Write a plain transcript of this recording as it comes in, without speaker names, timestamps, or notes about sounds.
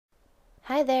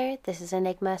Hi there, this is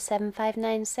Enigma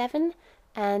 7597,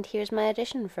 and here's my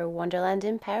audition for Wonderland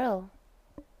in Peril.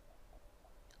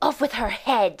 Off with her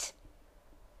head!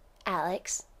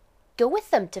 Alex, go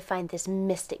with them to find this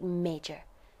mystic major.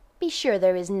 Be sure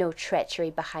there is no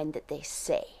treachery behind it, they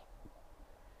say.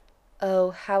 Oh,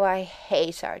 how I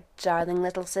hate our darling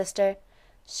little sister.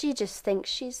 She just thinks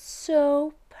she's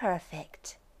so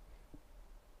perfect.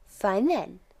 Fine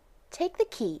then, take the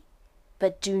key,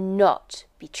 but do not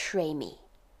betray me.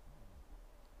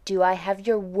 Do I have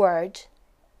your word?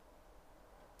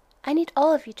 I need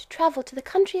all of you to travel to the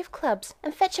country of clubs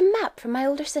and fetch a map from my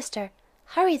older sister.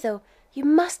 Hurry, though. You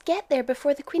must get there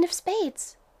before the Queen of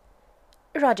Spades.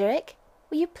 Roderick,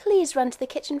 will you please run to the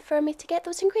kitchen for me to get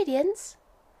those ingredients?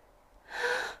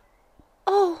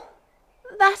 Oh,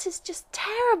 that is just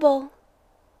terrible.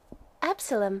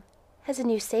 Absalom, has a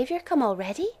new saviour come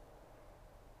already?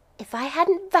 If I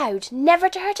hadn't vowed never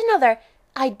to hurt another,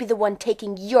 I'd be the one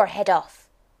taking your head off.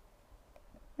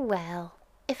 Well,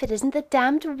 if it isn't the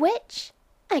damned witch,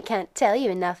 I can't tell you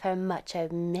enough how much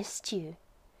I've missed you.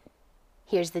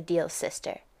 Here's the deal,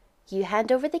 sister. You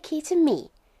hand over the key to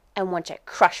me, and once I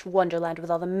crush Wonderland with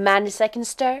all the madness I can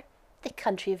stir, the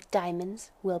country of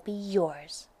diamonds will be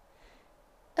yours.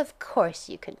 Of course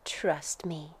you can trust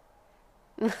me.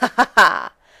 Ha ha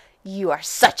ha! You are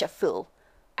such a fool!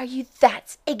 Are you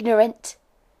that ignorant?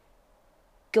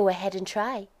 Go ahead and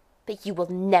try, but you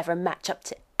will never match up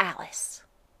to Alice.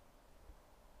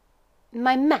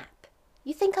 My map,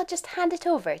 you think I'll just hand it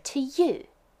over to you?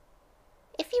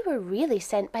 If you were really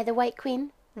sent by the White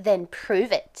Queen, then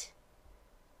prove it.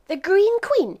 The Green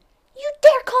Queen? You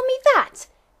dare call me that?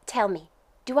 Tell me,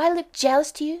 do I look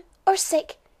jealous to you, or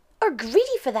sick, or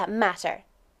greedy for that matter?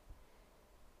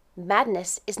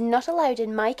 Madness is not allowed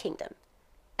in my kingdom.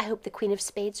 I hope the Queen of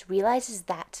Spades realizes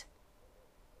that.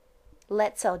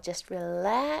 Let's all just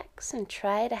relax and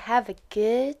try to have a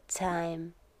good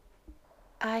time.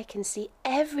 I can see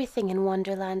everything in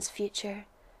Wonderland's future.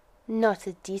 Not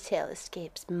a detail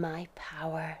escapes my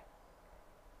power.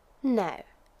 Now,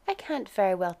 I can't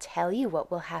very well tell you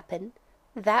what will happen.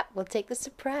 That will take the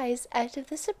surprise out of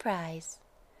the surprise.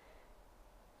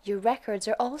 Your records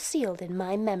are all sealed in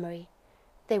my memory.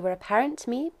 They were apparent to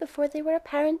me before they were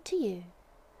apparent to you.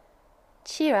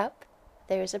 Cheer up,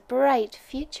 there is a bright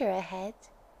future ahead.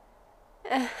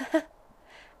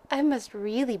 I must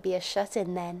really be a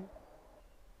shut-in then.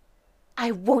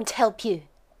 I won't help you.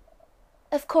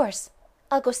 Of course,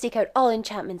 I'll go seek out all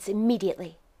enchantments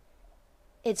immediately.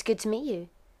 It's good to meet you.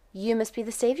 You must be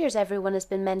the saviours everyone has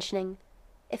been mentioning.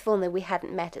 If only we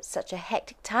hadn't met at such a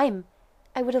hectic time,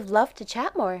 I would have loved to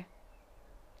chat more.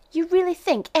 You really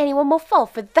think anyone will fall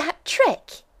for that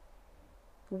trick?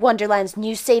 Wonderland's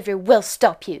new saviour will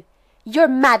stop you. Your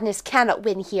madness cannot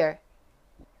win here.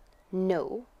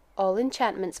 No, all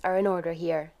enchantments are in order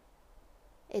here.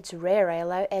 It's rare I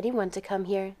allow anyone to come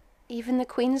here, even the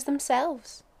queens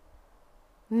themselves.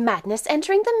 Madness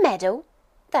entering the meadow?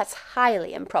 That's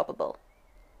highly improbable.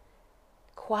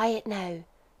 Quiet now.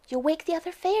 You'll wake the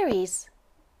other fairies.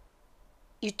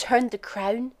 You turned the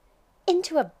crown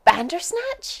into a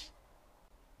bandersnatch?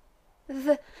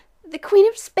 The Queen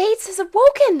of Spades has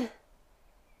awoken!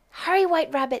 Hurry,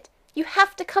 White Rabbit. You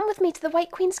have to come with me to the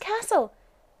White Queen's castle.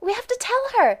 We have to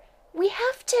tell her. We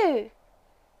have to.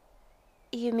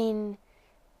 You mean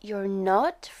you're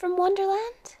not from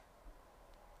Wonderland?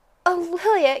 Oh,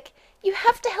 Lilac, you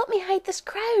have to help me hide this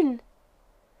crown.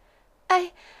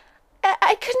 I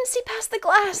couldn't see past the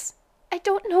glass. I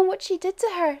don't know what she did to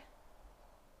her.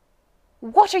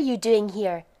 What are you doing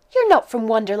here? You're not from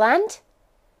Wonderland.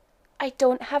 I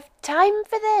don't have time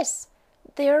for this.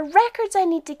 There are records I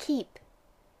need to keep.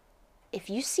 If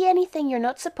you see anything you're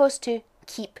not supposed to,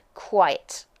 keep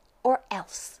quiet, or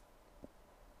else.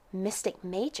 Mystic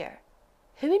Major?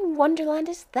 Who in Wonderland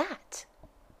is that?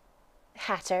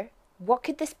 Hatter, what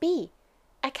could this be?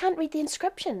 I can't read the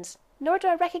inscriptions, nor do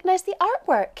I recognize the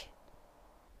artwork.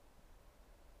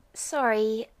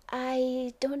 Sorry,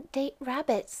 I don't date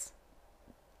rabbits.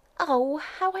 Oh,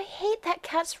 how I hate that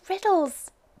cat's riddles.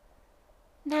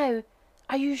 Now,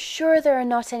 are you sure there are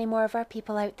not any more of our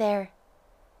people out there?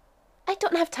 I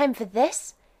don't have time for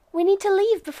this. We need to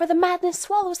leave before the madness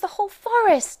swallows the whole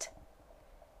forest.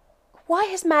 Why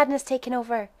has madness taken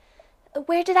over?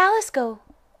 Where did Alice go?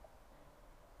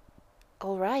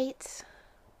 All right.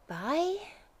 Bye.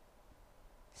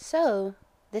 So,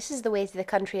 this is the way to the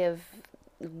country of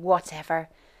whatever.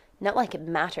 Not like it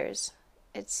matters.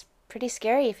 It's pretty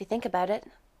scary if you think about it.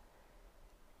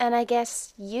 And I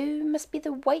guess you must be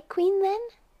the White Queen then?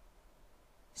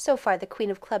 So far the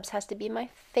Queen of Clubs has to be my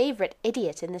favourite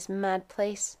idiot in this mad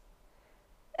place.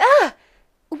 Ah!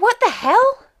 What the hell?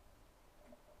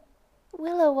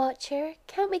 Fletcher.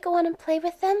 Can't we go on and play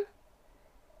with them?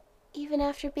 Even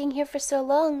after being here for so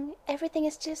long, everything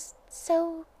is just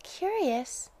so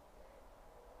curious.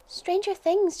 Stranger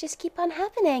things just keep on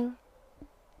happening.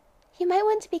 You might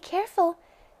want to be careful.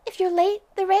 If you're late,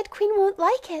 the Red Queen won't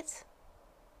like it.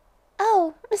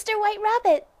 Oh, Mr. White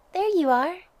Rabbit, there you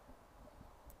are.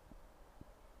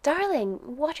 Darling,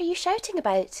 what are you shouting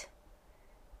about?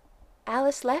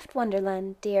 Alice left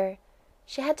Wonderland, dear.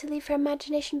 She had to leave her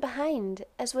imagination behind,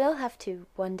 as we all have to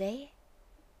one day.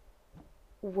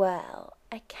 Well,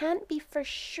 I can't be for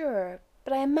sure,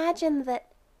 but I imagine that...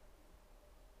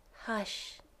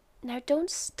 Hush. Now don't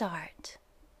start.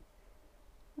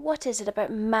 What is it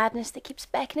about madness that keeps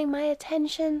beckoning my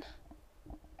attention?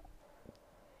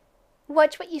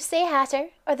 Watch what you say,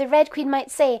 Hatter, or the Red Queen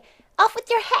might say, "Off with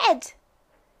your head!"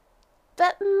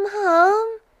 But,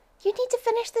 Mom, you need to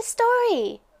finish the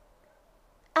story.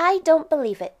 I don't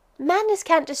believe it. Madness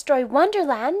can't destroy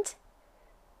Wonderland.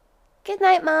 Good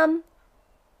night, Mom.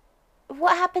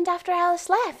 What happened after Alice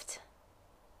left?